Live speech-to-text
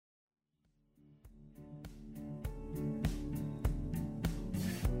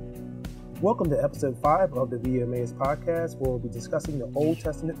Welcome to episode 5 of the VMA's podcast, where we'll be discussing the Old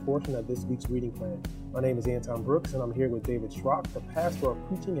Testament portion of this week's reading plan. My name is Anton Brooks, and I'm here with David Schrock, the pastor of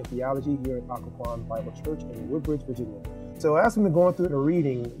preaching and theology here at Occoquan Bible Church in Woodbridge, Virginia. So as we've been going through the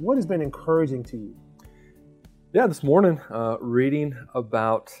reading, what has been encouraging to you? Yeah, this morning, reading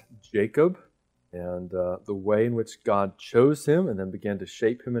about Jacob and the way in which God chose him and then began to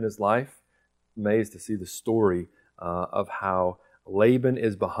shape him in his life. Amazed to see the story of how Laban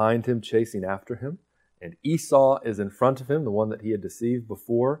is behind him, chasing after him, and Esau is in front of him, the one that he had deceived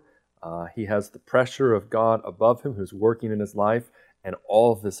before. He has the pressure of God above him, who's working in his life, and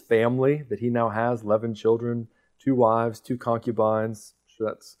all of this family that he now has, 11 children, 2 wives, 2 concubines. I'm sure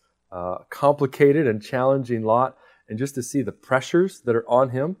that's a complicated and challenging lot, and just to see the pressures that are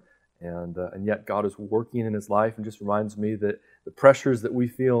on him, and yet God is working in his life, and just reminds me that the pressures that we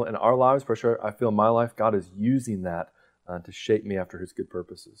feel in our lives, pressure I feel in my life, God is using that to shape me after his good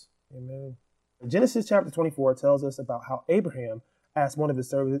purposes. Amen. Genesis chapter 24 tells us about how Abraham asked one of his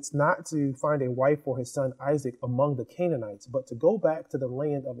servants not to find a wife for his son Isaac among the Canaanites, but to go back to the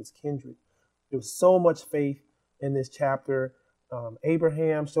land of his kindred. There was so much faith in this chapter.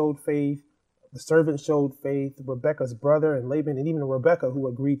 Abraham showed faith, the servant showed faith, Rebekah's brother and Laban, and even Rebekah, who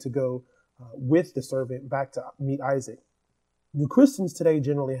agreed to go with the servant back to meet Isaac. New Christians today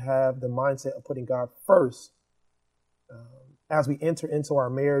generally have the mindset of putting God first as we enter into our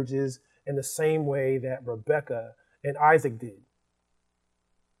marriages in the same way that Rebekah and Isaac did.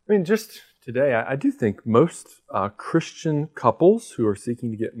 I mean, just today, I do think most Christian couples who are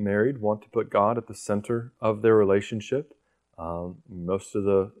seeking to get married want to put God at the center of their relationship. Most of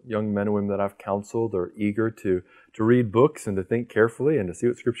the young men and women that I've counseled are eager to read books and to think carefully and to see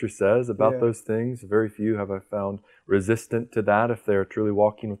what Scripture says about those things. Very few have I found resistant to that if they're truly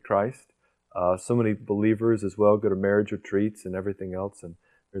walking with Christ. So many believers as well go to marriage retreats and everything else, and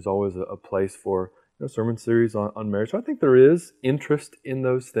there's always a place for sermon series on marriage. So I think there is interest in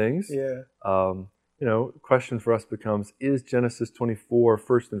those things. Question for us becomes, is Genesis 24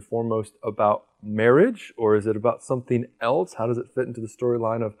 first and foremost about marriage, or is it about something else? How does it fit into the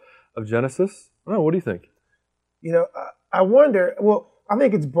storyline of Genesis? I don't know, what do you think? I wonder, I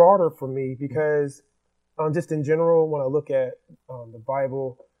think it's broader for me because just in general, when I look at the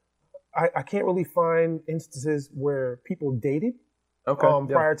Bible, I can't really find instances where people dated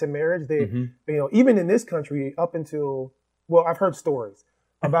prior to marriage. They, even in this country, up until, I've heard stories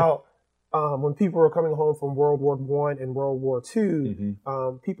about when people were coming home from World War I and World War II,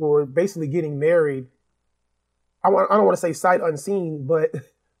 people were basically getting married. I don't want to say sight unseen, but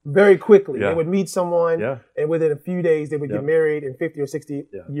very quickly. They would meet someone, and within a few days, they would get married, and 50 or 60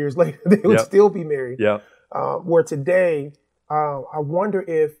 years later, they would still be married. Where today, I wonder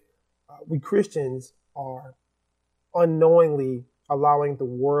if we Christians are unknowingly allowing the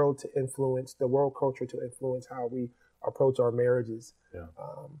world culture to influence how we approach our marriages.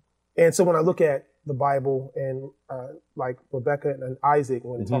 And so when I look at the Bible and like Rebekah and Isaac,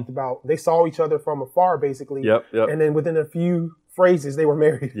 when it talked about, they saw each other from afar, basically, and then within a few phrases, they were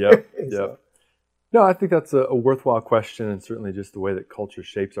married. No, I think that's a worthwhile question, and certainly just the way that culture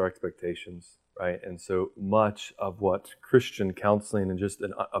shapes our expectations, right? And so much of what Christian counseling and just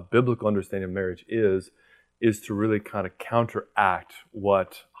a biblical understanding of marriage is to really kind of counteract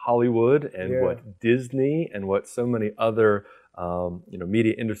what Hollywood and what Disney and what so many other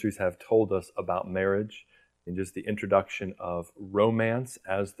media industries have told us about marriage, and just the introduction of romance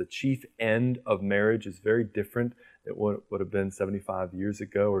as the chief end of marriage is very different than what would have been 75 years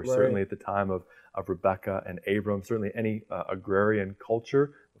ago, or certainly at the time of Rebekah and Abram. Certainly any agrarian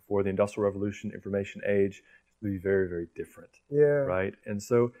culture before the Industrial Revolution, Information Age, would be very, very different. Right? And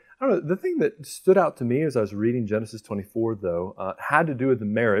so, I don't know, the thing that stood out to me as I was reading Genesis 24, though, had to do with the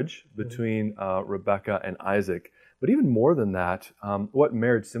marriage between Rebekah and Isaac. But even more than that, what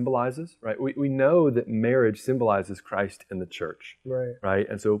marriage symbolizes, right? We know that marriage symbolizes Christ in the church, right?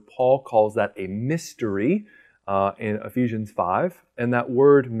 And so Paul calls that a mystery in Ephesians 5, and that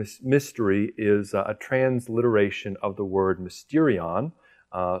word mystery is a transliteration of the word mysterion.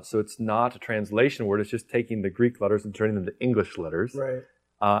 So it's not a translation word, it's just taking the Greek letters and turning them to English letters.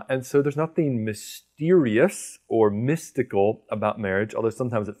 And so there's nothing mysterious or mystical about marriage, although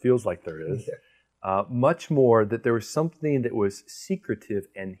sometimes it feels like there is. Much more that there was something that was secretive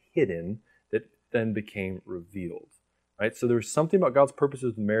and hidden that then became revealed, right? So there was something about God's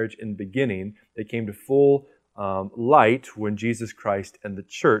purposes of marriage in the beginning that came to full light when Jesus Christ and the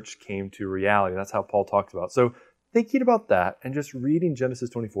church came to reality. That's how Paul talks about it. So thinking about that and just reading Genesis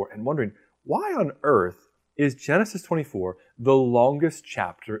 24 and wondering, why on earth is Genesis 24 the longest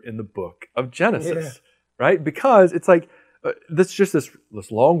chapter in the book of Genesis, right? Because it's like, That's just this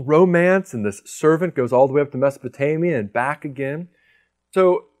long romance, and this servant goes all the way up to Mesopotamia and back again.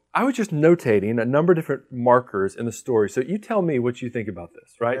 So I was just notating a number of different markers in the story. So you tell me what you think about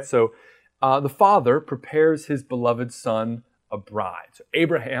this, right? Okay. So the father prepares his beloved son a bride. So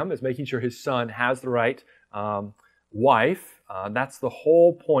Abraham is making sure his son has the right wife. That's the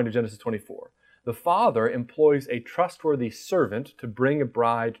whole point of Genesis 24. The father employs a trustworthy servant to bring a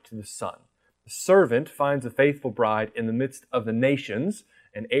bride to the son. The servant finds a faithful bride in the midst of the nations,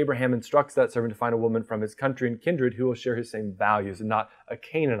 and Abraham instructs that servant to find a woman from his country and kindred who will share his same values and not a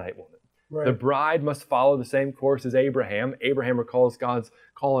Canaanite woman. Right. The bride must follow the same course as Abraham. Abraham recalls God's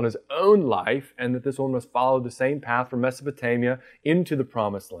call on his own life, and that this woman must follow the same path from Mesopotamia into the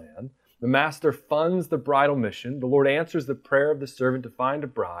promised land. The master funds the bridal mission. The Lord answers the prayer of the servant to find a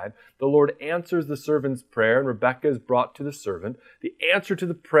bride. The Lord answers the servant's prayer, and Rebekah is brought to the servant. The answer to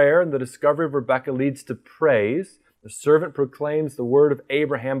the prayer and the discovery of Rebekah leads to praise. The servant proclaims the word of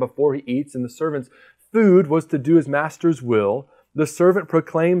Abraham before he eats, and the servant's food was to do his master's will. The servant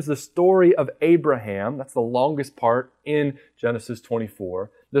proclaims the story of Abraham. That's the longest part in Genesis 24.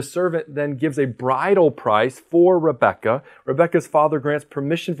 The servant then gives a bridal price for Rebekah. Rebekah's father grants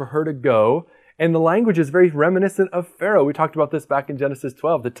permission for her to go. And the language is very reminiscent of Pharaoh. We talked about this back in Genesis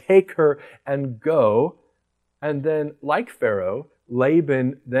 12, to take her and go. And then, like Pharaoh,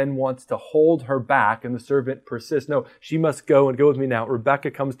 Laban then wants to hold her back, and the servant persists. No, she must go, and go with me now.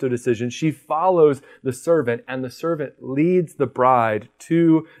 Rebekah comes to a decision. She follows the servant, and the servant leads the bride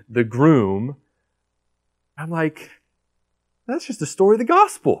to the groom. I'm like, that's just the story of the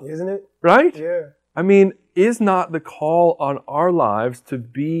gospel. Isn't it? Right? Yeah. I mean, is not the call on our lives to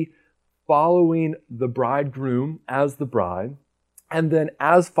be following the bridegroom as the bride? And then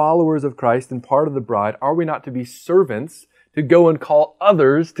as followers of Christ and part of the bride, are we not to be servants to go and call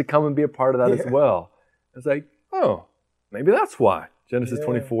others to come and be a part of that as well? It's like, oh, maybe that's why Genesis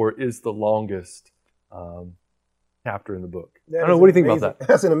 24 is the longest chapter in the book. I don't know. What do you think about that?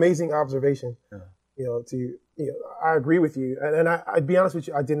 That's an amazing observation. Yeah. I agree with you. And I'd be honest with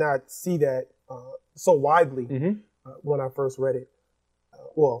you, I did not see that so widely when I first read it.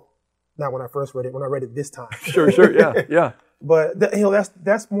 Well, not when I first read it, when I read it this time. Sure, yeah. But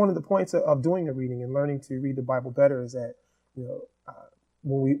that's one of the points of doing the reading and learning to read the Bible better, is that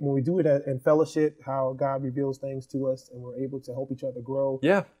when we do it in fellowship, how God reveals things to us, and we're able to help each other grow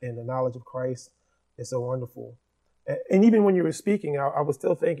in the knowledge of Christ, is so wonderful. And even when you were speaking, I was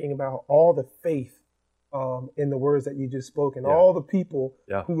still thinking about all the faith in the words that you just spoke, and all the people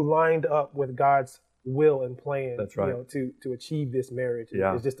who lined up with God's will and plan. That's right. To achieve this marriage.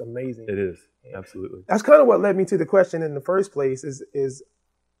 It's just amazing. It is. Absolutely. That's kind of what led me to the question in the first place, is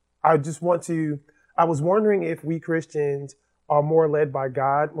I was wondering if we Christians are more led by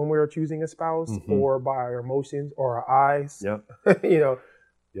God when we're choosing a spouse, or by our emotions or our eyes. Yep.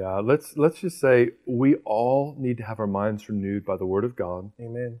 Yeah, let's just say we all need to have our minds renewed by the Word of God.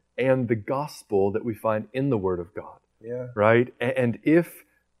 Amen. And the gospel that we find in the Word of God. Yeah. Right? And if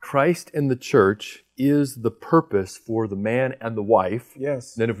Christ in the church is the purpose for the man and the wife,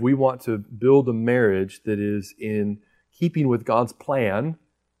 then if we want to build a marriage that is in keeping with God's plan,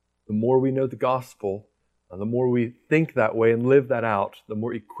 the more we know the gospel, the more we think that way and live that out, the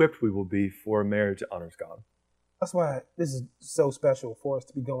more equipped we will be for a marriage that honors God. That's why this is so special for us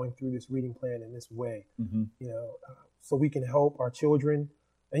to be going through this reading plan in this way, so we can help our children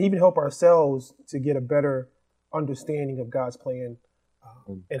and even help ourselves to get a better understanding of God's plan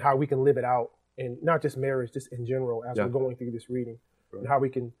and how we can live it out, and not just marriage, just in general, as we're going through this reading, and how we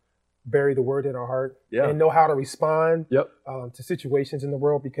can bury the word in our heart and know how to respond to situations in the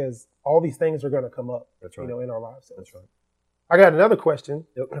world, because all these things are going to come up, in our lives. That's right. I got another question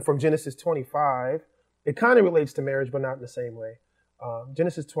from Genesis 25. It kind of relates to marriage, but not in the same way.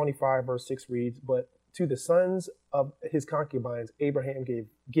 Genesis 25, verse 6 reads, "But to the sons of his concubines, Abraham gave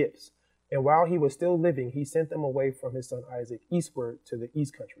gifts. And while he was still living, he sent them away from his son Isaac eastward to the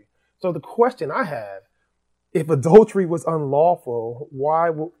east country." So the question I have, if adultery was unlawful,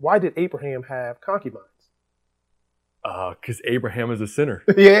 why did Abraham have concubines? Because Abraham is a sinner.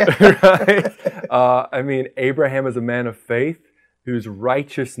 Yeah. Right? Abraham is a man of faith whose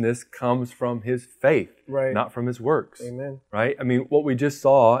righteousness comes from his faith, not from his works. Amen. Right? What we just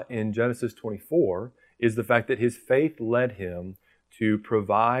saw in Genesis 24 is the fact that his faith led him to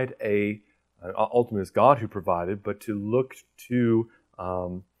provide ultimately it's God who provided, but to look to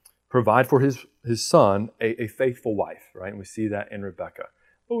provide for his son a faithful wife, right? And we see that in Rebekah.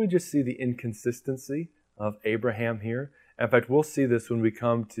 But we just see the inconsistency of Abraham here. In fact, we'll see this when we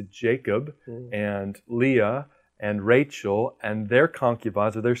come to Jacob and Leah and Rachel and their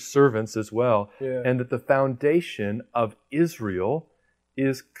concubines or their servants as well. Yeah. And that the foundation of Israel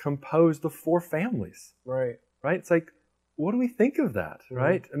is composed of 4 families. Right. Right? It's like, what do we think of that?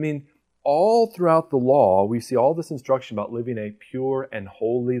 Right? I mean, all throughout the law, we see all this instruction about living a pure and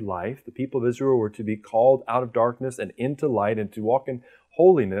holy life. The people of Israel were to be called out of darkness and into light and to walk in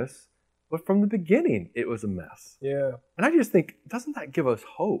holiness. But from the beginning, it was a mess. Yeah. And I just think, doesn't that give us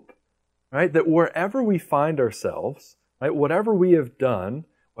hope? Right? That wherever we find ourselves, right, whatever we have done,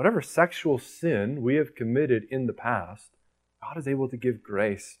 whatever sexual sin we have committed in the past, God is able to give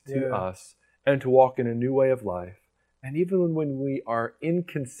grace to us and to walk in a new way of life. And even when we are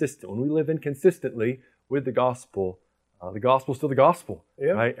inconsistent, when we live inconsistently with the gospel is still the gospel,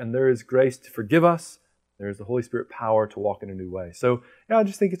 right? And there is grace to forgive us. There is the Holy Spirit power to walk in a new way. So, I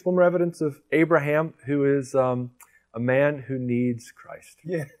just think it's one more evidence of Abraham, who is a man who needs Christ.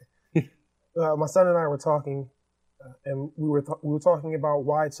 Yeah. My son and I were talking, and we were talking about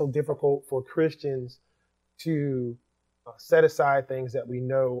why it's so difficult for Christians to set aside things that we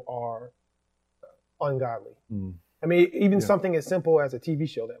know are ungodly. I mean, even something as simple as a TV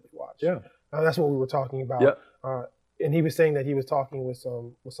show that we watch. Yeah, that's what we were talking about. Yeah. And he was saying that he was talking with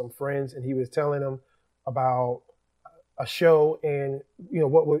some friends, and he was telling them about a show and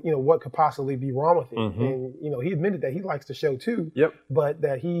what could possibly be wrong with it. And he admitted that he likes the show too. Yep. But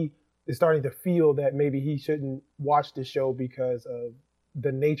that he is starting to feel that maybe he shouldn't watch the show because of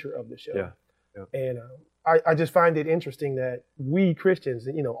the nature of the show. Yeah. Yeah. And I just find it interesting that we Christians,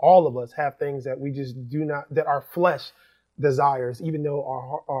 all of us have things that we just do not, that our flesh desires, even though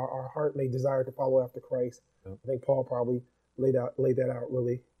our heart may desire to follow after Christ. Yep. I think Paul probably laid that out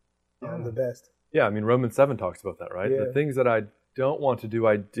really the best. Yeah, I mean, Romans 7 talks about that, right? Yeah. The things that I don't want to do,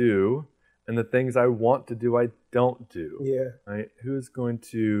 I do, and the things I want to do, I don't do. Yeah. Right? Who is going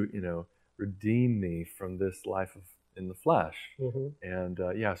to, redeem me from this life in the flesh? And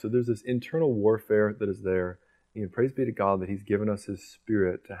so there's this internal warfare that is there. Praise be to God that He's given us His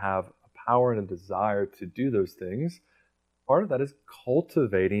Spirit to have a power and a desire to do those things. Part of that is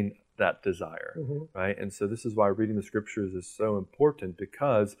cultivating that desire, right? And so this is why reading the Scriptures is so important,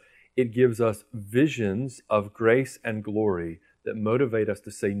 because it gives us visions of grace and glory that motivate us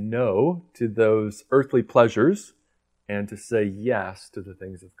to say no to those earthly pleasures and to say yes to the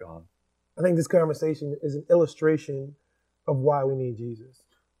things of God. I think this conversation is an illustration of why we need Jesus,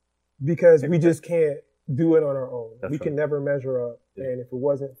 because we just can't do it on our own. We can never measure up. Yeah. And if it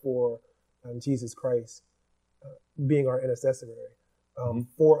wasn't for Jesus Christ being our intercessory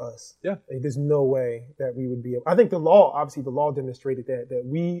for us, there's no way that we would be able. I think the law demonstrated that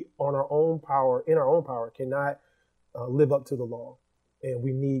we in our own power cannot live up to the law, and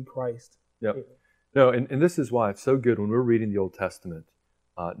we need Christ. Yep. No, and this is why it's so good when we're reading the Old Testament,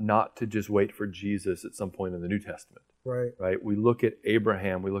 not to just wait for Jesus at some point in the New Testament. Right. We look at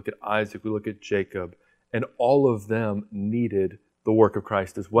Abraham, we look at Isaac, we look at Jacob, and all of them needed the work of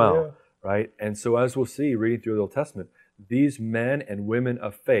Christ as well. Yeah. Right. And so as we'll see reading through the Old Testament, these men and women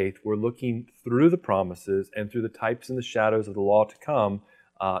of faith were looking through the promises and through the types and the shadows of the law to come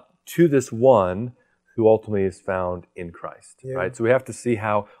to this one who ultimately is found in Christ. Yeah. Right. So we have to see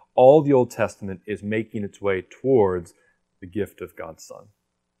how all the Old Testament is making its way towards the gift of God's Son.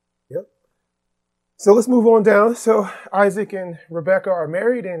 Yep. So let's move on down. So Isaac and Rebekah are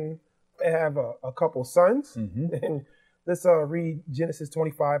married and they have a couple sons. And let's read Genesis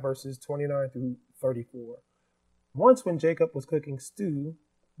 25, verses 29 through 34. Once when Jacob was cooking stew,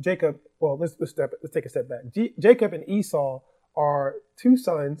 let's take a step back. Jacob and Esau are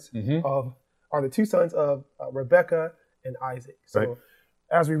the two sons of Rebekah and Isaac. So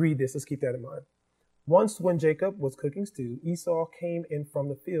as we read this, let's keep that in mind. Once when Jacob was cooking stew, Esau came in from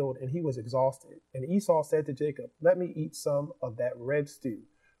the field and he was exhausted. And Esau said to Jacob, "Let me eat some of that red stew,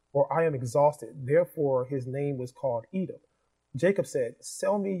 for I am exhausted." Therefore his name was called Edom. Jacob said,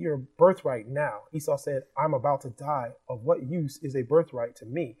 "Sell me your birthright now." Esau said, "I'm about to die. Of what use is a birthright to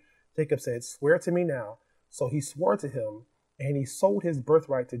me?" Jacob said, "Swear to me now." So he swore to him, and he sold his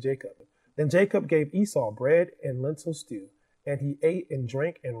birthright to Jacob. Then Jacob gave Esau bread and lentil stew, and he ate and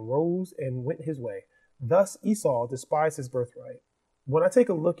drank and rose and went his way. Thus Esau despised his birthright. When I take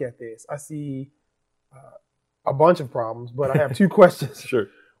a look at this, I see a bunch of problems, but I have two questions. Sure.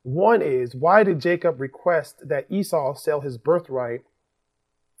 One is, why did Jacob request that Esau sell his birthright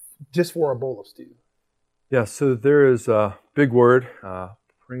just for a bowl of stew? Yeah, so there is a big word,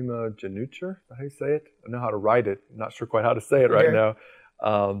 primogeniture, is that how you say it? I know how to write it. I'm not sure quite how to say it right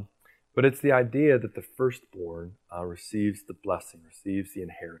now. But it's the idea that the firstborn receives the blessing, receives the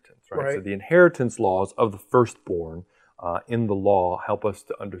inheritance, right? So the inheritance laws of the firstborn in the law help us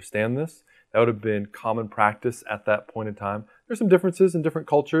to understand this, That would have been common practice at that point in time. There's some differences in different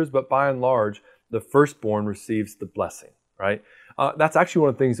cultures, but by and large, the firstborn receives the blessing, right? That's actually one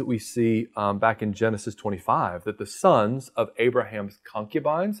of the things that we see back in Genesis 25, that the sons of Abraham's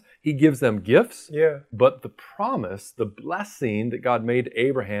concubines, he gives them gifts, but the promise, the blessing that God made to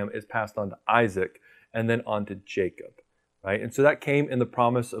Abraham is passed on to Isaac and then on to Jacob, right? And so that came in the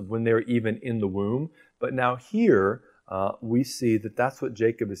promise of when they were even in the womb. But now here, we see that that's what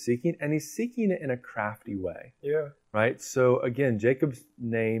Jacob is seeking, and he's seeking it in a crafty way, right? So again, Jacob's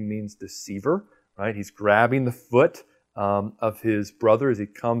name means deceiver, right? He's grabbing the foot of his brother as he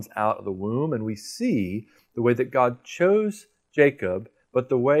comes out of the womb, and we see the way that God chose Jacob, but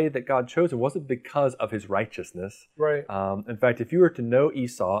the way that God chose him wasn't because of his righteousness. Right. In fact, if you were to know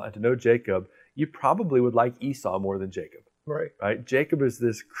Esau and to know Jacob, you probably would like Esau more than Jacob. Right. Jacob is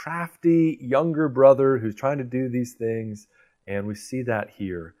this crafty younger brother who's trying to do these things, and we see that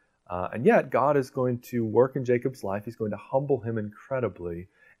here. And yet, God is going to work in Jacob's life. He's going to humble him incredibly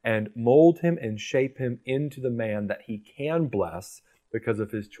and mold him and shape him into the man that he can bless because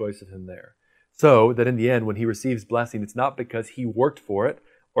of his choice of him there. So that in the end, when he receives blessing, it's not because he worked for it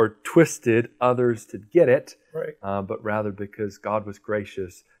or twisted others to get it, but rather because God was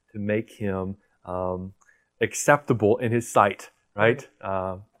gracious to make him acceptable in his sight, right?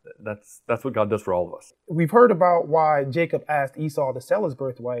 That's what God does for all of us. We've heard about why Jacob asked Esau to sell his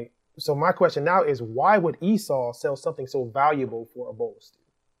birthright. So my question now is, why would Esau sell something so valuable for a boast?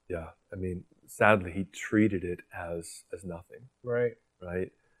 Yeah, I mean, sadly, he treated it as nothing. Right.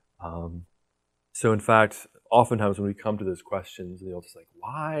 So in fact, oftentimes when we come to those questions, they'll just like,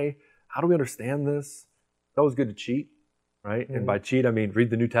 why? How do we understand this? It's always good to cheat. Right? And by cheat, I mean read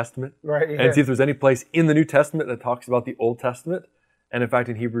the New Testament. And see if there's any place in the New Testament that talks about the Old Testament. And in fact,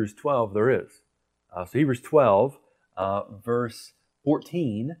 in Hebrews 12, there is. So Hebrews 12, verse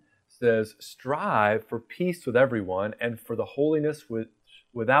 14 says, strive for peace with everyone and for the holiness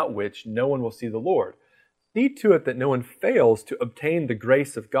without which no one will see the Lord. See to it that no one fails to obtain the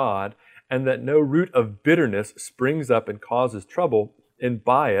grace of God and that no root of bitterness springs up and causes trouble, and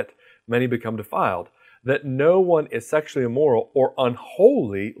by it many become defiled. That no one is sexually immoral or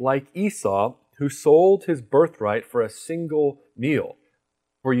unholy like Esau, who sold his birthright for a single meal.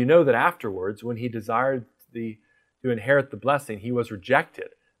 For you know that afterwards, when he desired to inherit the blessing, he was rejected,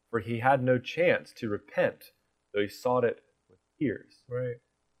 for he had no chance to repent, though he sought it with tears. Right.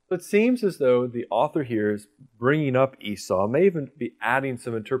 So it seems as though the author here is bringing up Esau, may even be adding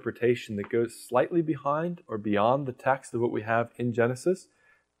some interpretation that goes slightly behind or beyond the text of what we have in Genesis.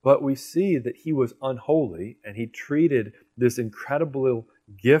 But we see that he was unholy and he treated this incredible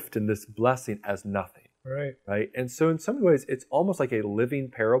gift and this blessing as nothing. Right. And so in some ways, it's almost like a living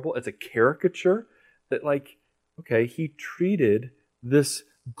parable. It's a caricature that he treated this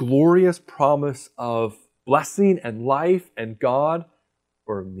glorious promise of blessing and life and God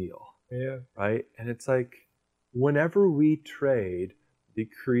for a meal. Right. And it's like whenever we trade the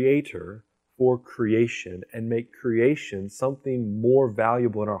Creator for creation and make creation something more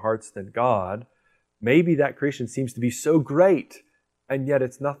valuable in our hearts than God, maybe that creation seems to be so great, and yet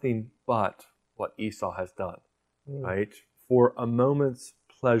it's nothing but what Esau has done, right? For a moment's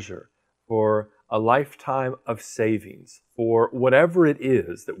pleasure, for a lifetime of savings, for whatever it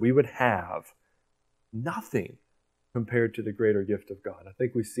is that we would have, nothing compared to the greater gift of God. I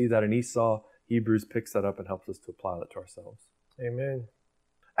think we see that in Esau. Hebrews picks that up and helps us to apply that to ourselves. Amen.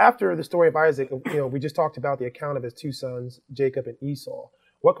 After the story of Isaac, we just talked about the account of his two sons, Jacob and Esau.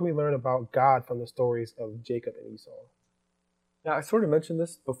 What can we learn about God from the stories of Jacob and Esau? Yeah, I sort of mentioned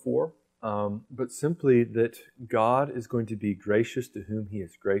this before, but simply that God is going to be gracious to whom he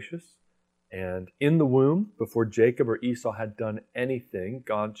is gracious. And in the womb, before Jacob or Esau had done anything,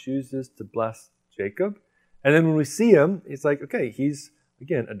 God chooses to bless Jacob. And then when we see him, it's like, okay, he's,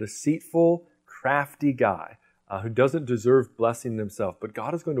 again, a deceitful, crafty guy. Who doesn't deserve blessing himself, but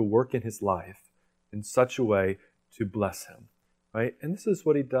God is going to work in his life in such a way to bless him, right? And this is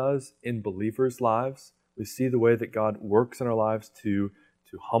what he does in believers' lives. We see the way that God works in our lives to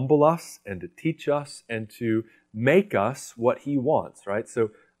humble us and to teach us and to make us what he wants, right?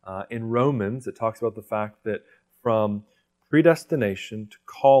 So in Romans, it talks about the fact that from predestination to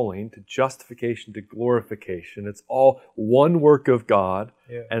calling to justification to glorification, it's all one work of God,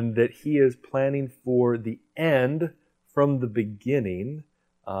 and that he is planning for the end from the beginning,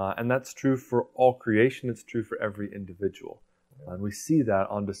 and that's true for all creation. It's true for every individual, and we see that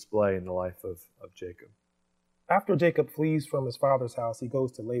on display in the life of Jacob. After Jacob flees from his father's house, he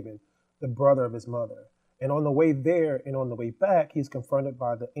goes to Laban, the brother of his mother, and on the way there and on the way back, he's confronted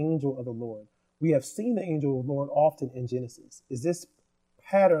by the angel of the Lord. We have seen the angel of the Lord often in Genesis. Is this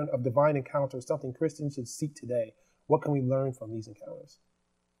pattern of divine encounters something Christians should seek today? What can we learn from these encounters?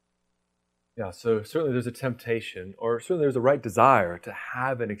 Yeah, so certainly there's a temptation, or certainly there's a right desire to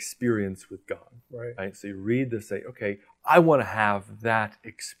have an experience with God. Right? So you read this, say, okay, I want to have that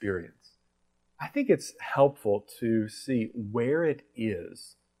experience. I think it's helpful to see where it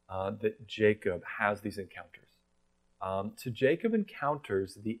is that Jacob has these encounters. So Jacob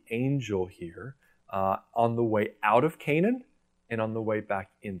encounters the angel here on the way out of Canaan and on the way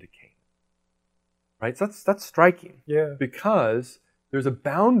back into Canaan. Right? So that's striking. Yeah. Because there's a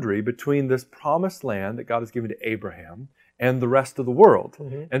boundary between this promised land that God has given to Abraham and the rest of the world.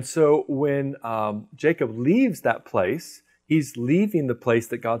 Mm-hmm. And so when Jacob leaves that place, he's leaving the place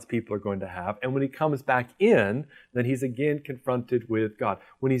that God's people are going to have. And when he comes back in, then he's again confronted with God.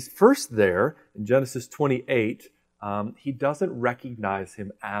 When he's first there, in Genesis 28, he doesn't recognize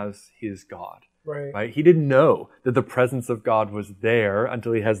him as his God. Right? He didn't know that the presence of God was there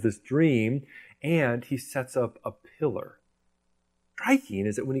until he has this dream, and he sets up a pillar. Striking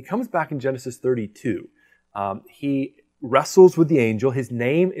is that when he comes back in Genesis 32, he wrestles with the angel. His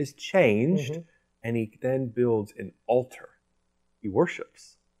name is changed, and he then builds an altar. He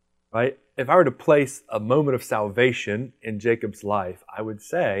worships. Right? If I were to place a moment of salvation in Jacob's life, I would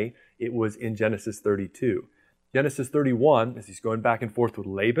say it was in Genesis 32. Genesis 31, as he's going back and forth with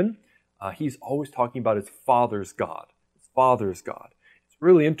Laban, he's always talking about his father's God. His father's God.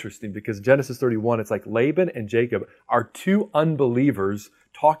 Really interesting because Genesis 31, it's like Laban and Jacob are two unbelievers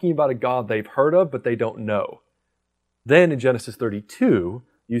talking about a God they've heard of, but they don't know. Then in Genesis 32,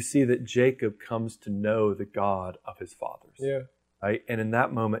 you see that Jacob comes to know the God of his fathers. Yeah. Right? And in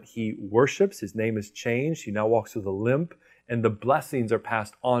that moment, he worships. His name is changed. He now walks with a limp, and the blessings are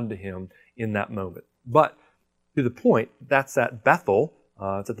passed on to him in that moment. But to the point, that's at Bethel.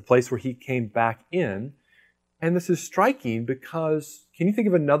 It's at the place where he came back in. And this is striking because can you think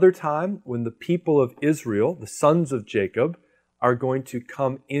of another time when the people of Israel, the sons of Jacob, are going to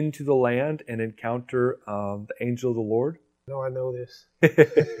come into the land and encounter the angel of the Lord? No, I know this.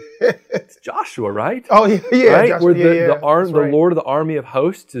 It's Joshua, right? Oh, yeah. Right? Joshua, Where the Lord of the army of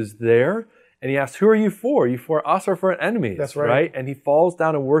hosts is there. And he asks, who are you for? Are you for us or for our enemies? That's right. And he falls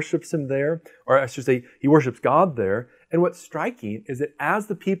down and worships him there. Or I should say, he worships God there. And what's striking is that as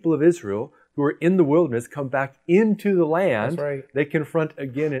the people of Israel who are in the wilderness come back into the land, they confront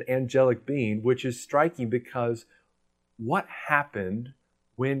again an angelic being, which is striking because what happened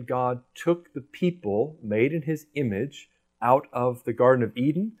when God took the people made in his image out of the Garden of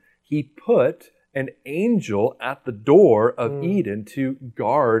Eden? He put an angel at the door of Eden to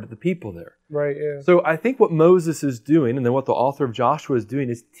guard the people there. Right, yeah. So I think what Moses is doing, and then what the author of Joshua is doing,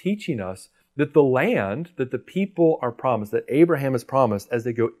 is teaching us that the land that the people are promised, that Abraham is promised as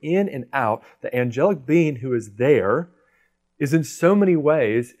they go in and out, the angelic being who is there is in so many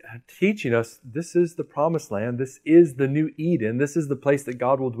ways teaching us this is the promised land, this is the new Eden, this is the place that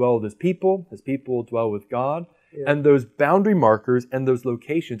God will dwell with his people will dwell with God. Yeah. And those boundary markers and those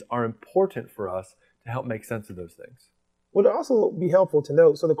locations are important for us to help make sense of those things. Would it also be helpful to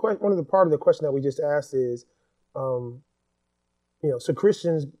note, so one of the part of the question that we just asked is, should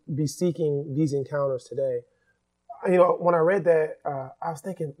Christians be seeking these encounters today? When I read that, I was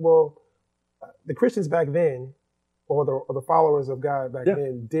thinking, well, the Christians back then, or the followers of God back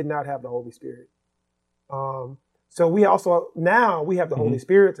then, did not have the Holy Spirit. So we also now we have the Holy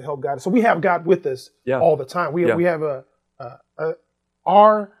Spirit to help guide us. So we have God with us all the time. We have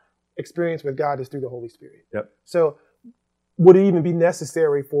our experience with God is through the Holy Spirit. Yep. So would it even be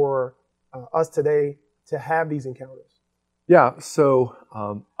necessary for us today to have these encounters? Yeah, so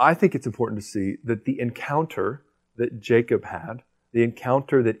I think it's important to see that the encounter that Jacob had, the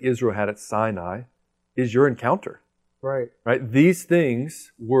encounter that Israel had at Sinai, is your encounter. Right. These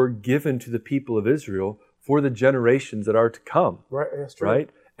things were given to the people of Israel for the generations that are to come. Right, that's true. Right?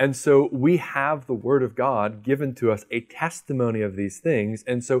 And so we have the Word of God given to us, a testimony of these things.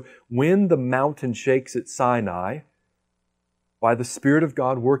 And so when the mountain shakes at Sinai, by the Spirit of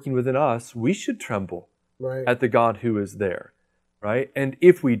God working within us, we should tremble at the God who is there. Right? And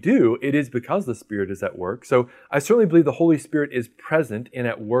if we do, it is because the Spirit is at work. So I certainly believe the Holy Spirit is present and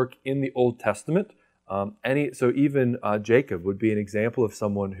at work in the Old Testament. So even Jacob would be an example of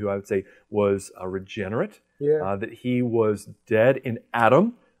someone who I would say was regenerate, that he was dead in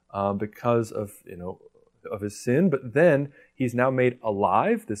Adam because of his sin, but then he's now made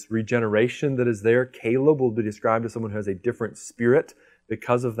alive. This regeneration that is there, Caleb will be described as someone who has a different spirit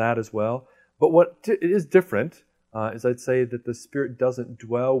because of that as well. But what is different is I'd say that the Spirit doesn't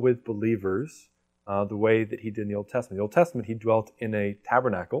dwell with believers the way that he did in the Old Testament. In the Old Testament, he dwelt in a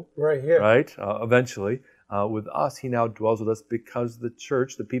tabernacle, eventually. with us, he now dwells with us because the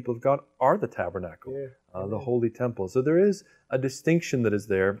church, the people of God, are the tabernacle, the holy temple. So there is a distinction that is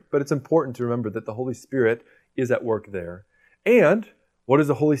there, but it's important to remember that the Holy Spirit is at work there. And what is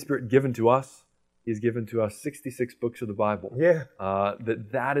the Holy Spirit given to us? He's given to us 66 books of the Bible.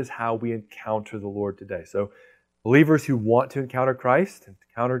 That is how we encounter the Lord today. So believers who want to encounter Christ and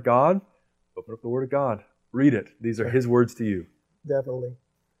encounter God, open up the Word of God. Read it. These are His words to you. Definitely.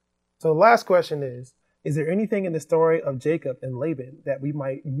 So the last question is there anything in the story of Jacob and Laban that we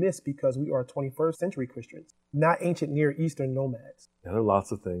might miss because we are 21st century Christians, not ancient Near Eastern nomads? Yeah, there are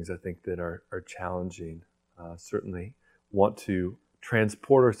lots of things I think that are challenging. Certainly want to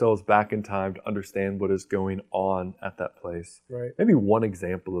transport ourselves back in time to understand what is going on at that place. Right. Maybe one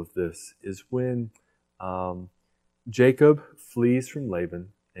example of this is when Jacob flees from Laban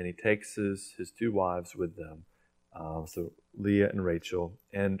and he takes his two wives with them, so Leah and Rachel.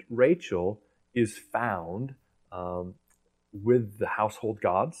 And Rachel is found with the household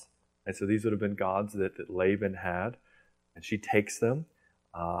gods. And so these would have been gods that Laban had. And she takes them.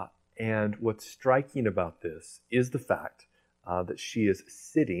 And what's striking about this is the fact that she is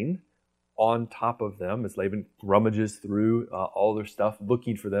sitting on top of them as Laban rummages through all their stuff,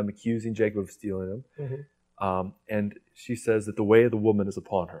 looking for them, accusing Jacob of stealing them. And she says that the way of the woman is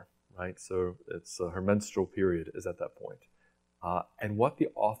upon her, right? So it's her menstrual period is at that point. And what the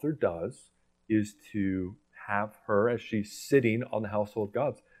author does is to have her, as she's sitting on the household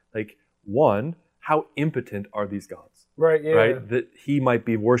gods, like, one, how impotent are these gods? Right, yeah. Right? That he might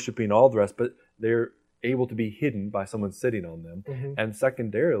be worshiping all the rest, but they're able to be hidden by someone sitting on them. And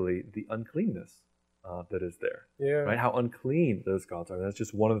secondarily, the uncleanness that is there. Yeah. Right? How unclean those gods are. That's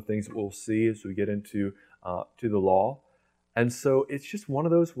just one of the things that we'll see as we get into to the law. And so it's just one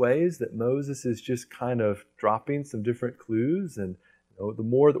of those ways that Moses is just kind of dropping some different clues. And the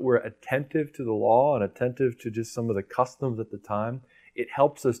more that we're attentive to the law and attentive to just some of the customs at the time, it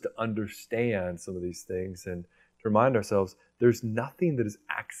helps us to understand some of these things and to remind ourselves there's nothing that is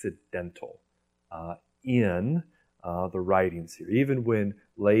accidental in the writings here. Even when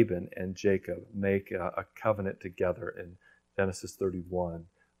Laban and Jacob make a covenant together in Genesis 31,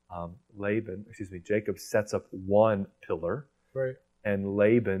 Jacob sets up one pillar, right, and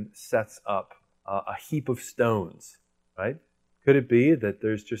Laban sets up a heap of stones, right? Could it be that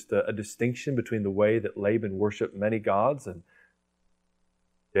there's just a distinction between the way that Laban worshiped many gods and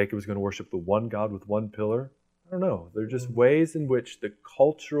Jacob is going to worship the one God with one pillar? I don't know. They're just ways in which the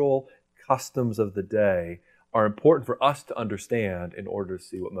cultural customs of the day are important for us to understand in order to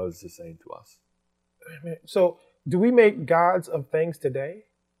see what Moses is saying to us. So, do we make gods of things today?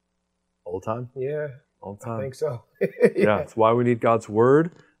 All the time. Yeah. All the time. I think so. Yeah, it's why we need God's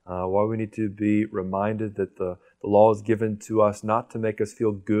Word, why we need to be reminded that the law is given to us not to make us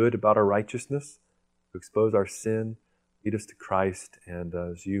feel good about our righteousness, to expose our sin, lead us to Christ, and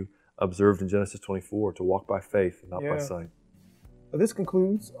as you observed in Genesis 24, to walk by faith and not by sight. Well, this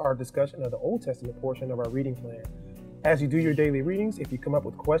concludes our discussion of the Old Testament portion of our reading plan. As you do your daily readings, if you come up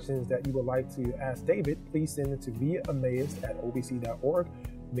with questions that you would like to ask David, please send it to viaemmaus@obc.org.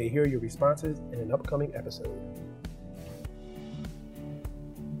 You may hear your responses in an upcoming episode.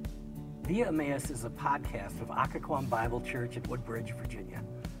 Via Emmaus is a podcast of Occoquan Bible Church in Woodbridge, Virginia.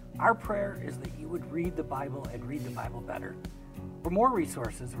 Our prayer is that you would read the Bible and read the Bible better. For more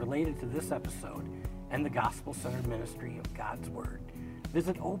resources related to this episode and the gospel-centered ministry of God's Word,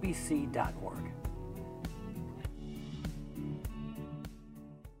 visit obc.org.